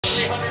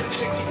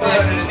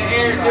365 feet in the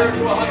air, 0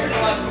 to 100 in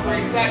less than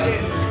 3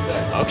 seconds.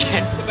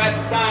 Okay. The best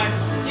of times.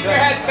 Keep your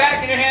heads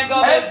back and your hands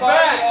on those bars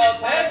at all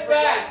times. Heads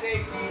back.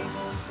 Safety.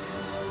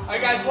 All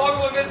right, guys,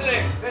 local or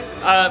visiting?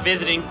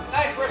 Visiting.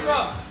 Nice. Where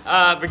from?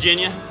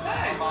 Virginia.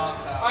 Nice.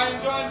 Are you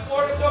enjoying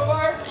Florida so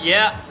far?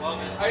 Yeah.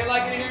 Are you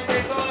liking it here in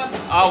Daytona?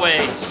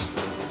 Always.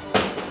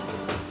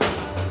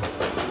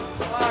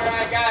 All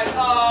right, guys.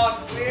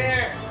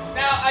 Clear.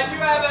 Now, I do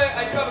have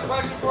a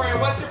question for you.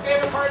 What's your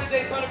favorite part of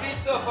Daytona Beach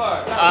so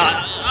far?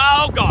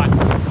 Oh God.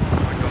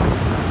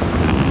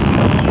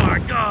 Oh my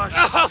gosh.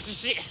 Oh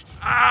shit.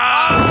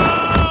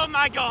 Oh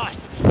my God.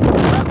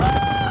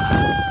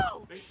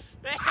 Oh,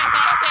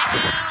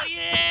 hell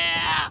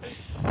yeah.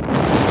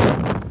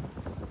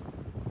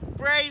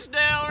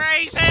 Braisdell,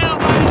 raise hell,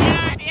 my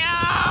God.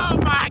 Oh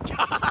my God.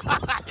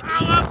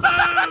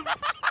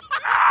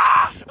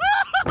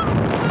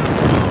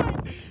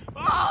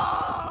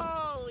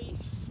 Holy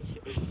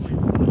shit.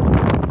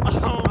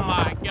 Oh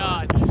my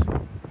God.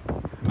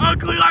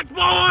 Ugly like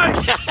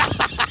boys.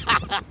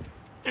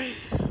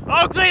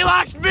 Oakley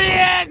locks me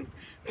in!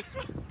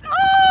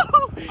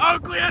 Oh!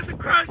 Oakley has a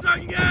crush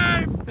on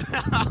Gabe!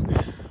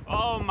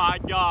 Oh my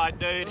God,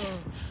 dude.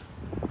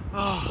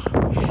 Oh.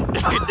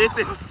 Dude, this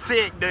is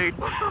sick, dude.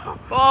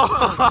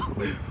 Oh.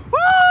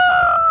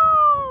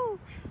 Woo!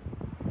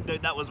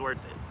 Dude, that was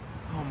worth it.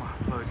 Oh my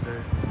fuck,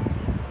 dude.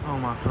 Oh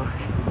my fuck.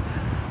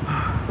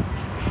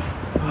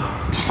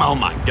 Oh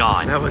my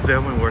God. That was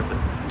definitely worth it.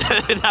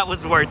 That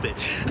was worth it.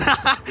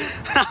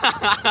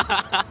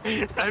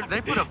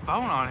 They put a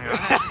phone on here.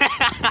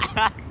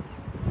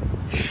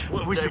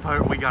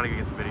 We gotta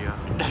get the video.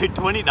 Dude,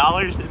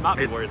 $20? It might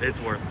be worth it. It's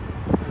worth it.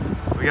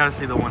 We gotta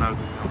see the one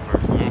Oakley film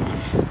first.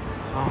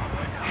 Oh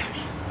my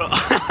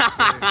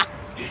gosh.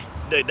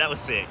 Dude, that was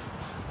sick.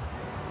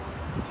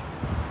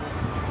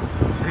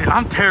 Dude,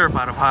 I'm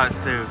terrified of heights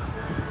too.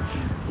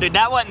 Dude,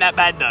 that wasn't that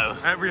bad though.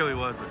 That really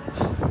wasn't.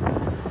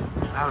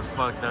 That was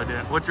fucked though,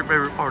 dude. What's your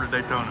favorite part of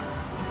Daytona?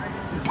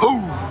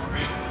 Boom!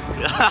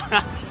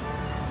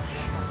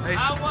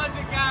 How was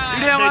it, guys?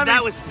 Dude,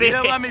 that was sick. You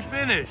didn't let me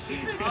finish. Of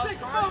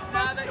course,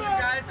 now that you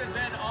guys have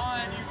been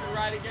on, you can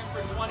ride again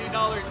for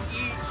 $20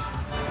 each.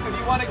 If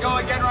you want to go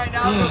again right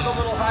now, it goes a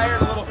little higher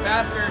and a little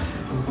faster.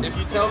 If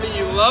you tell me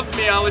you love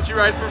me, I'll let you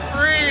ride for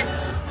free.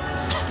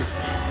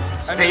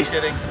 I'm just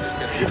kidding.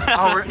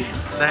 Oh,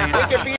 dang it.